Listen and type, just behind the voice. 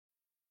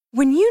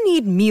When you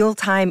need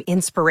mealtime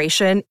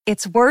inspiration,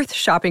 it's worth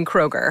shopping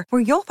Kroger,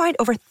 where you'll find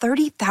over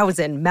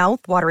 30,000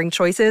 mouth-watering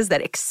choices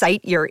that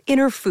excite your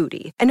inner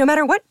foodie. And no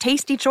matter what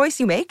tasty choice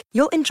you make,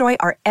 you'll enjoy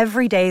our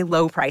everyday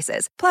low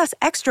prices, plus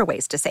extra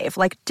ways to save,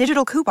 like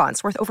digital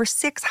coupons worth over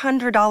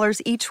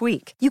 $600 each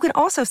week. You can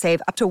also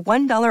save up to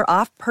 $1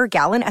 off per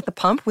gallon at the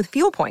pump with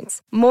fuel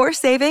points. More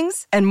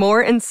savings and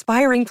more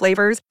inspiring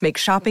flavors make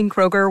shopping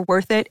Kroger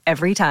worth it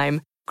every time.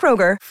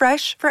 Kroger,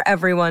 fresh for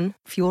everyone.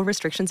 Fuel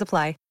restrictions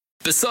apply.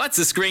 Besides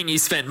the screen you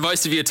spent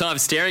most of your time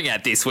staring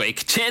at this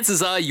week,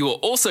 chances are you were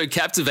also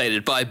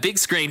captivated by a big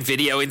screen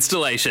video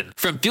installation.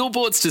 From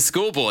billboards to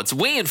scoreboards,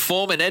 we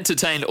inform and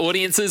entertain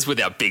audiences with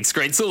our big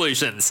screen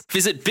solutions.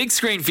 Visit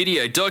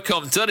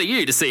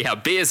bigscreenvideo.com.au to see how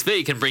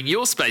BSV can bring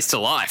your space to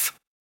life.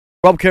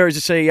 Rob Kerr is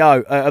the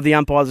CEO of the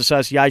Umpires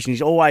Association.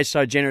 He's always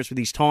so generous with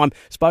his time,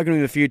 spoken to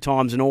him a few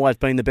times and always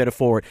been the better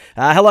for it.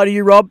 Hello to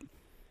you, Rob.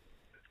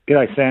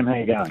 G'day, Sam. How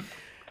you going?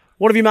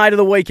 What have you made of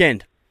the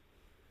weekend?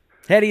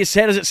 How does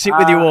it sit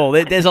with you all?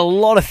 There's a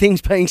lot of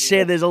things being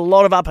said. There's a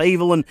lot of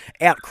upheaval and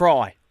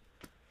outcry.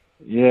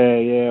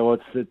 Yeah.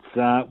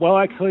 Well,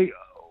 actually,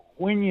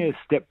 when you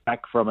step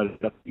back from it,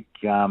 I think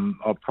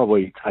I've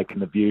probably taken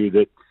the view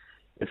that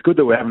it's good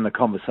that we're having the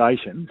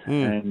conversations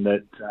and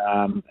that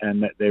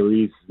there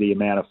is the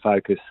amount of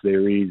focus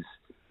there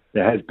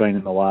has been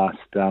in the last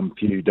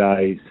few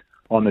days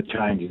on the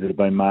changes that have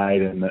been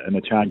made and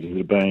the changes that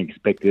are being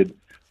expected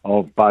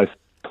of both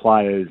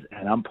players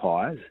and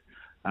umpires.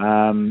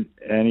 And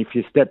if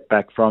you step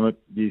back from it,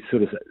 you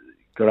sort of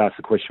got to ask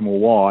the question, well,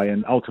 why?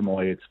 And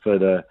ultimately, it's for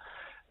the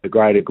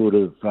greater good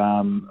of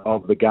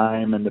the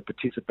game and the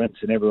participants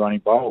and everyone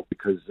involved,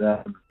 because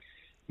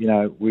we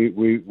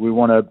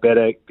want a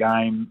better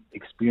game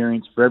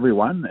experience for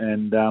everyone,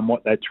 and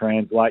what that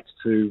translates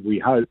to, we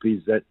hope,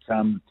 is that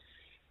from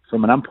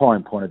an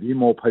umpiring point of view,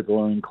 more people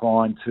are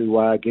inclined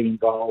to get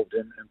involved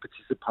and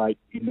participate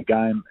in the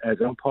game as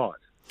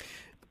umpires.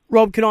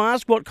 Rob, can I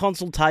ask what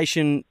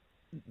consultation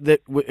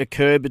that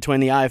occurred between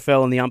the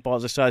AFL and the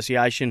Umpires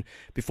Association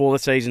before the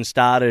season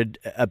started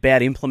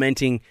about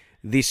implementing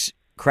this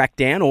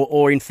crackdown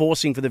or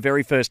enforcing for the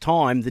very first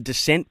time the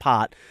dissent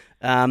part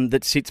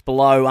that sits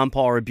below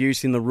umpire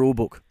abuse in the rule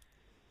book?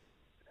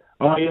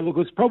 Oh, yeah, look, it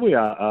was probably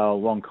a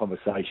long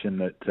conversation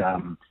that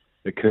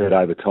occurred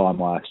over time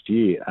last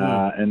year.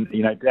 And,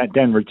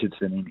 Dan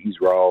Richardson, in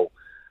his role,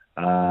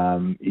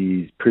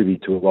 is privy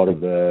to a lot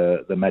of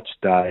the match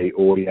day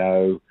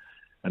audio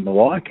and the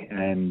like,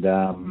 and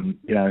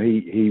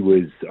he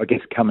was, I guess,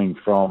 coming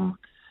from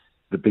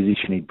the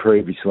position he'd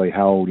previously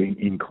held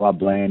in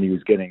clubland. He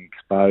was getting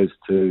exposed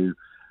to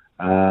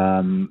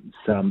some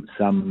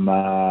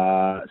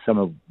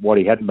of what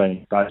he hadn't been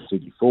exposed to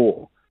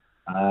before,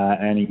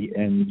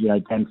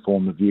 Dan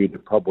formed the view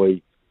that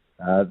probably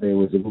there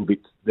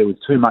was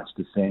too much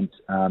dissent.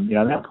 The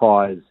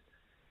umpires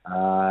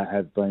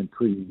have been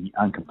pretty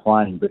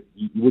uncomplaining, but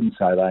you wouldn't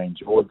say they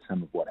enjoyed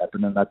some of what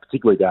happened, and they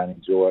particularly don't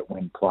enjoy it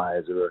when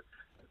players are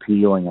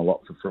appealing a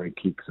lot for free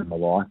kicks and the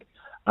like.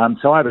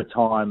 So over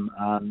time,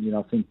 I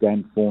think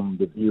Dan formed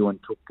the view and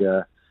took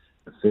a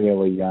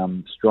fairly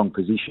strong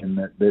position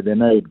that there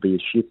needed to be a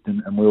shift,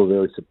 and we were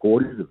very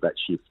supportive of that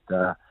shift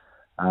for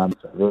a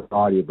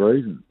variety of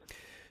reasons.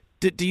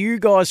 Do you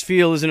guys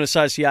feel as an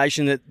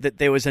association that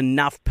there was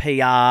enough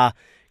PR,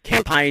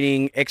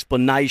 campaigning,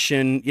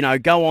 explanation,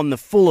 go on the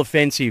full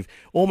offensive,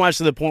 almost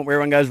to the point where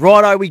everyone goes,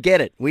 righto, we get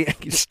it. We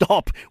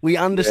stop. We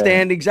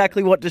understand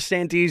exactly what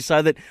dissent is,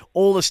 so that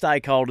all the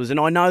stakeholders,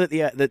 and I know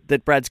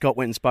that Brad Scott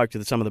went and spoke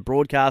to some of the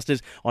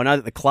broadcasters. I know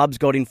that the clubs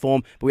got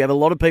informed, but we have a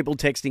lot of people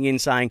texting in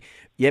saying,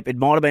 yep, it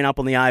might have been up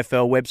on the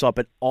AFL website,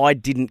 but I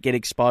didn't get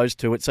exposed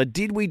to it. So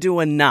did we do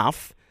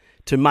enough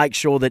to make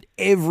sure that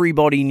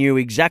everybody knew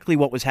exactly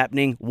what was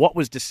happening, what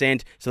was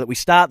dissent, so that we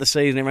start the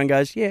season and everyone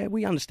goes, yeah,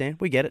 we understand,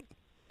 we get it?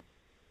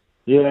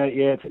 Yeah,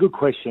 it's a good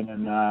question,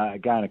 and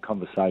again, a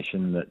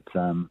conversation that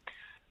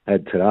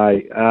had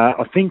today.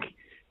 I think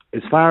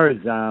as far as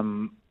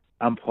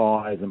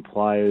umpires and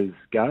players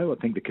go, I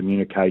think the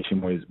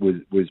communication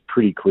was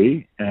pretty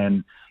clear,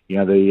 and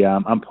the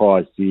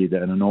umpires did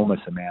an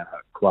enormous amount of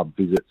club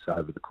visits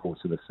over the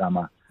course of the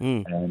summer,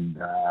 and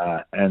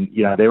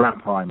they're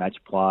umpiring match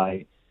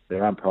play,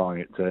 they're umpiring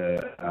it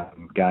to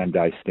game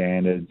day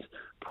standards,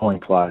 pulling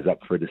players up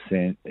for a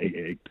dissent,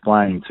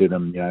 explaining to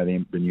them,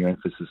 the new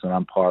emphasis on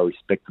umpire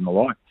respect and the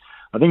like.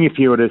 I think if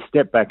you were to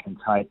step back and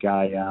take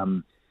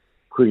a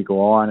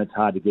critical eye, and it's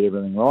hard to get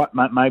everything right,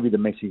 maybe the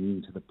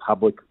messaging to the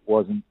public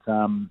wasn't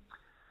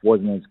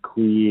as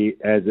clear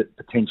as it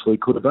potentially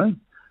could have been.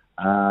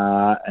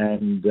 I've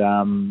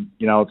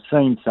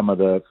seen some of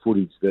the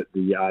footage that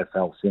the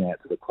AFL sent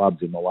out to the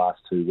clubs in the last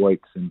 2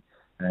 weeks, and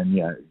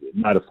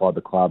notified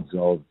the clubs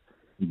of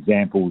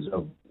examples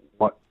of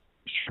what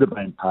should have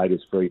been paid as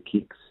free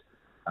kicks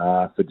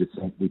for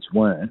dissent, which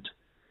weren't.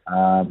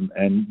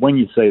 And when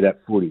you see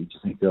that footage, you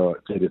think,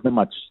 there's not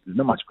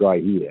much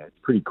grey here. It's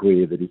pretty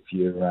clear that if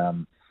you're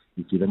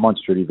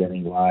demonstrative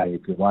anyway,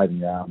 if you're waving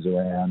your arms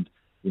around,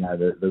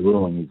 the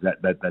ruling is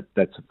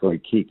that's a free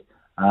kick.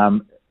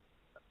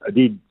 I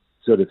did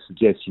sort of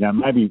suggests,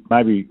 maybe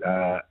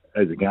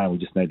as a game we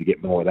just need to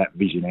get more of that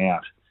vision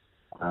out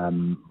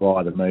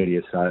via the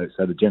media, so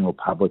the general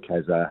public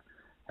has a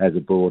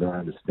broader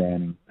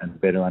understanding and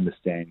better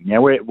understanding.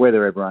 Now,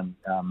 whether everyone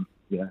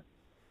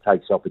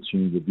takes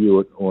opportunity to view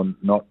it or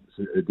not,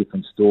 is a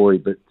different story.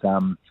 But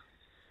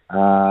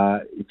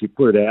if you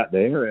put it out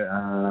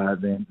there,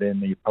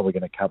 then you're probably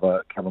going to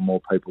cover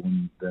more people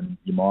than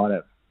you might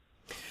have.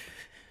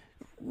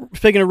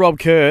 Speaking of Rob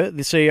Kerr,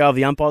 the CEO of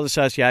the Umpires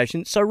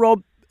Association, so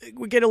Rob,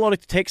 we get a lot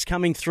of texts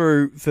coming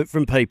through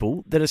from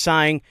people that are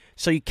saying,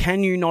 so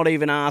can you not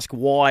even ask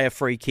why a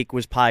free kick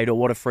was paid or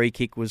what a free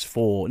kick was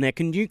for? Now,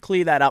 can you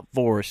clear that up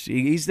for us?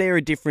 Is there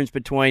a difference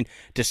between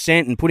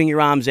dissent and putting your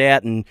arms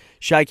out and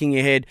shaking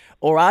your head,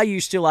 or are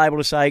you still able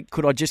to say,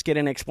 could I just get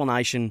an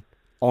explanation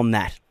on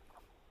that?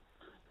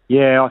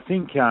 Yeah, I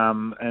think,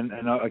 and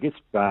I guess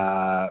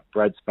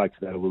Brad spoke to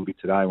that a little bit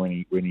today when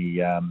he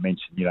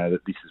mentioned, that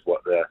this is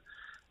what the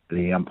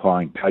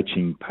umpiring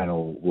coaching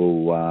panel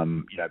will,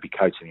 be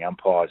coaching the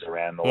umpires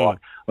around the like.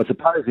 I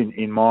suppose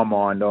in my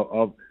mind,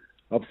 I've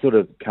sort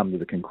of come to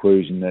the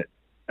conclusion that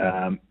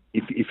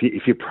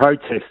if you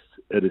protest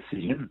a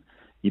decision,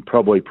 you're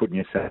probably putting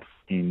yourself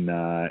in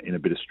a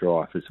bit of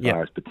strife as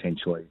far as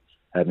potentially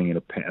having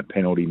a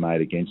penalty made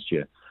against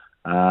you.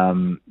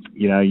 I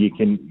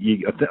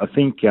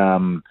think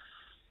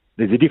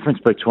there's a difference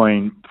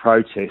between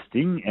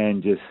protesting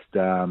and just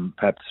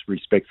perhaps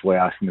respectfully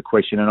asking the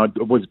question. And I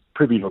was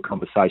privy to a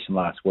conversation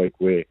last week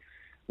where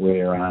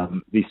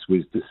this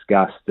was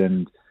discussed,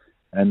 and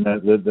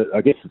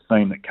I guess the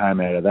theme that came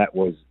out of that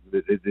was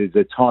that there's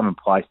a time and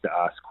place to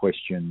ask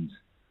questions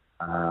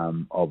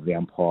of the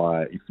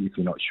umpire if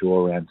you're not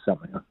sure around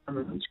something. I don't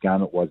remember which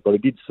game it was, but I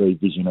did see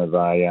vision of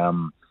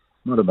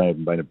might have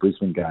even been a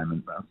Brisbane game,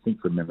 and I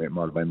think from memory it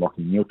might have been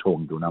Lachie Neale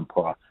talking to an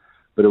umpire.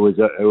 But it was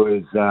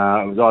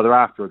either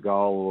after a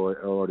goal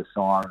or at a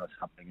siren or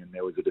something, and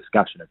there was a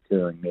discussion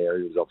occurring there.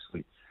 He was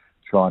obviously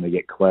trying to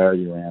get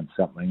clarity around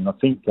something. And I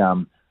think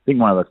one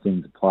of the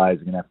things the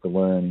players are going to have to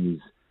learn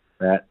is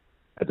that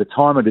at the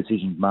time a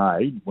decision's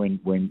made,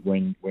 when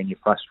your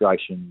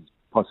frustration's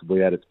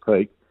possibly at its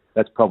peak,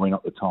 that's probably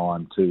not the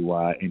time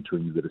to enter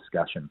into the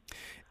discussion.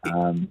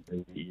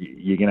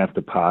 You're going to have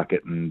to park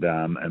it and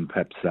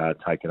perhaps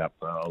take it up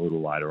a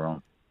little later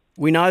on.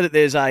 We know that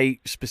there's a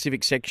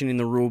specific section in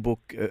the rule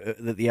book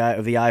of the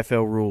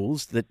AFL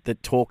rules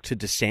that talk to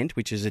dissent,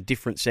 which is a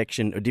different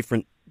section, a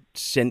different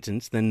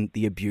sentence than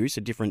the abuse,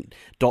 a different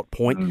dot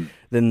point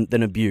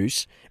than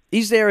abuse.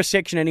 Is there a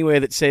section anywhere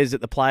that says that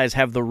the players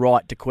have the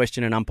right to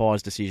question an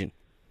umpire's decision?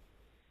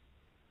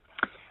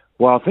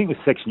 Well, I think the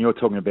section you're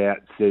talking about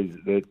says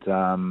that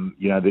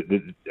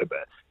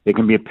there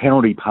can be a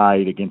penalty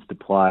paid against the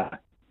player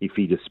if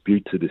he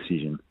disputes a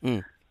decision.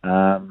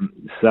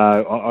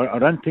 So I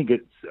don't think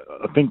it's.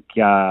 I think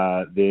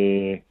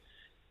there.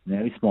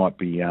 Now this might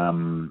be.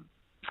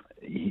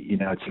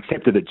 It's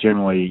accepted that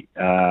generally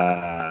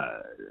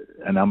a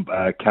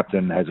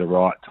captain has a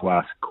right to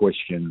ask a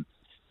question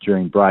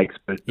during breaks,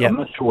 but I'm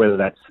not sure whether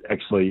that's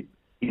actually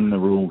in the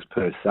rules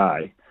per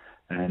se.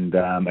 And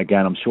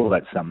again, I'm sure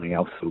that's something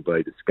else that will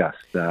be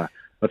discussed. I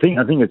think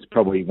it's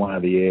probably one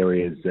of the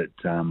areas that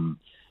I'm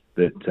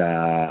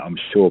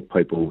sure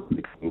people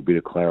need a little bit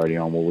of clarity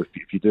on. Well,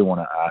 if you do want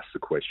to ask the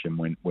question,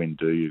 when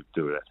do you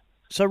do it?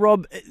 So,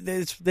 Rob,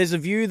 there's a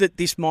view that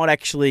this might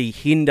actually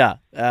hinder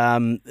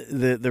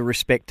the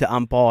respect to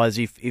umpires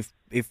if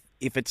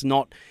it's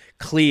not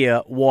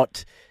clear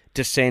what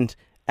dissent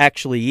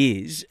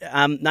actually is.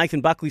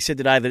 Nathan Buckley said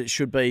today that it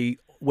should be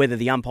whether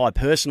the umpire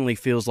personally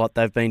feels like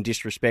they've been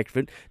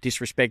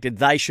disrespected,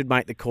 they should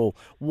make the call.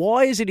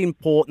 Why is it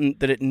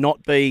important that it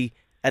not be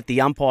at the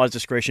umpire's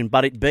discretion,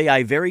 but it be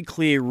a very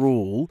clear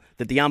rule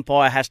that the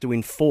umpire has to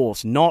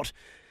enforce, not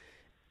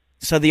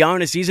so the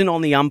onus isn't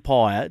on the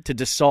umpire to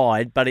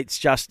decide, but it's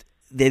just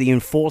they're the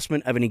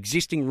enforcement of an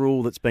existing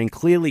rule that's been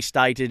clearly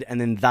stated, and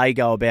then they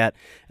go about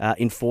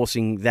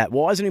enforcing that.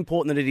 Why is it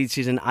important that it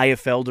is an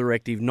AFL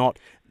directive, not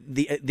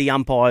the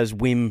umpire's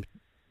whim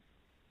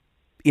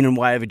in a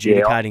way of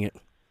adjudicating it?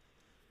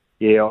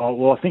 Yeah,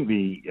 well, I think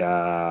the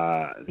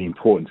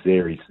importance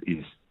there is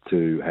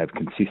to have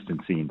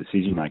consistency in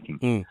decision making.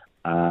 If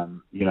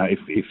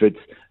it's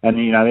the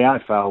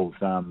AFL's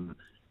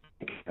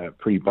a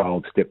pretty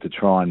bold step to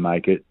try and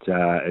make it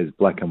as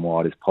black and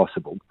white as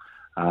possible,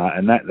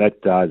 and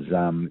that does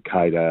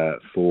cater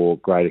for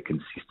greater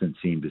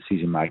consistency in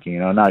decision making.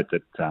 And I note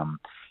that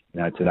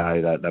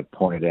today that they've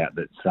pointed out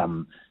that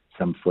some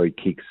free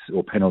kicks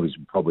or penalties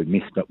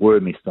were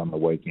missed on the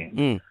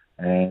weekend.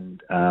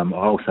 And I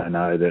also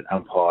know that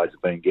umpires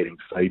have been getting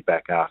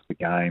feedback after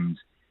games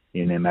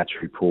in their match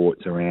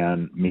reports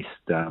around missed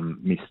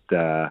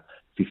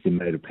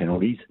 50-metre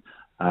penalties.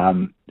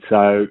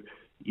 So,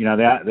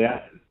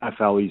 the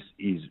AFL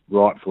is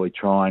rightfully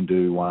trying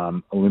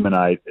to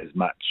eliminate as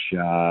much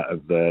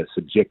of the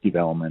subjective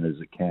element as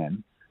it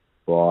can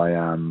by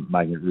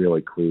making it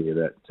really clear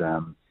that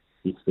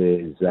if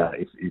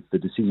the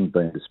decision's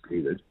been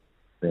disputed,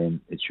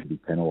 then it should be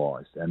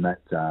penalised. And that,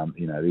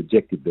 the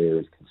objective there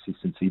is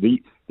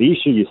consistency. The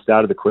issue you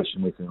started the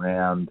question with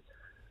around,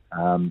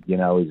 is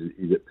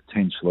it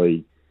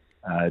potentially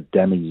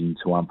damaging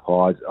to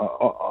umpires?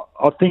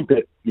 I think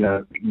that,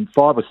 in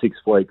 5 or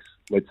 6 weeks,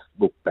 let's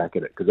look back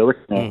at it, because I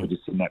reckon we're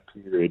just in that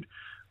period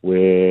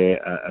where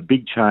a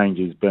big change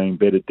is being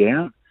bedded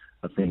down.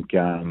 I think,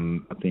 as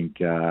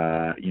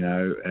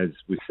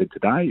we've said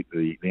today,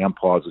 the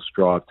umpires will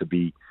strive to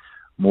be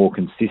more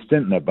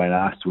consistent, and they've been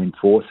asked to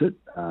enforce it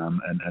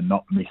and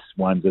not miss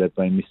ones that have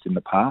been missed in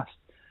the past.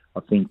 I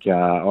think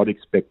I'd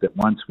expect that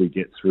once we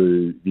get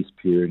through this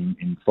period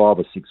in 5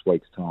 or 6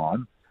 weeks'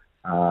 time,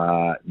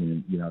 I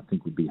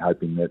think we'd be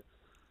hoping that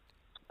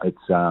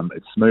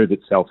it's smoothed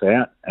itself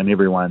out and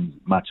everyone's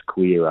much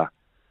clearer,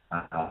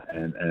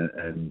 and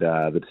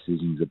the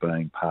decisions are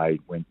being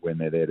paid when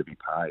they're there to be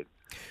paid.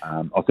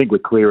 I think we're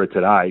clearer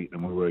today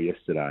than we were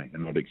yesterday,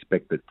 and I'd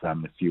expect that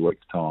in a few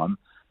weeks' time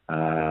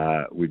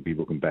we'd be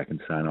looking back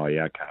and saying, "Oh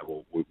yeah, okay,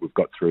 well we've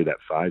got through that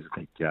phase." I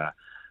think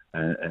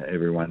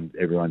everyone's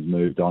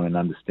moved on and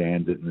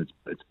understands it, and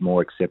it's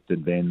more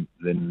accepted than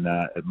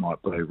it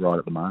might be right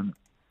at the moment.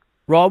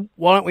 Rob,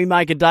 why don't we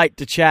make a date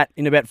to chat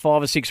in about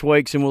 5 or 6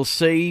 weeks, and we'll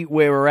see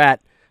where we're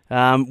at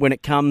when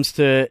it comes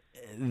to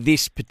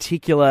this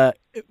particular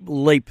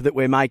leap that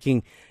we're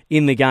making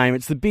in the game.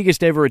 It's the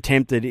biggest ever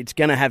attempted. It's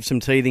going to have some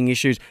teething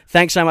issues.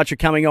 Thanks so much for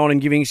coming on and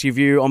giving us your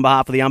view on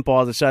behalf of the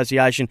Umpires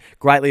Association.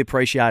 Greatly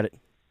appreciate it.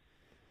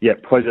 Yeah,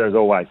 pleasure as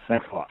always.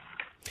 Thanks a lot.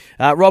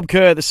 Rob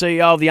Kerr, the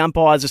CEO of the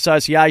Umpires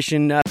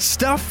Association.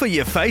 Stuff for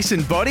your face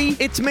and body?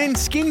 It's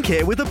men's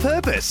skincare with a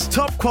purpose.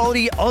 Top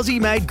quality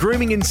Aussie-made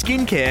grooming and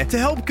skincare to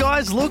help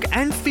guys look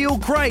and feel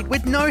great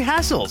with no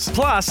hassles.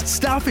 Plus,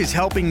 Stuff is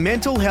helping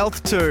mental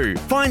health too.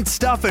 Find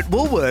Stuff at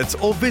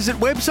Woolworths or visit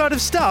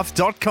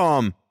websiteofstuff.com.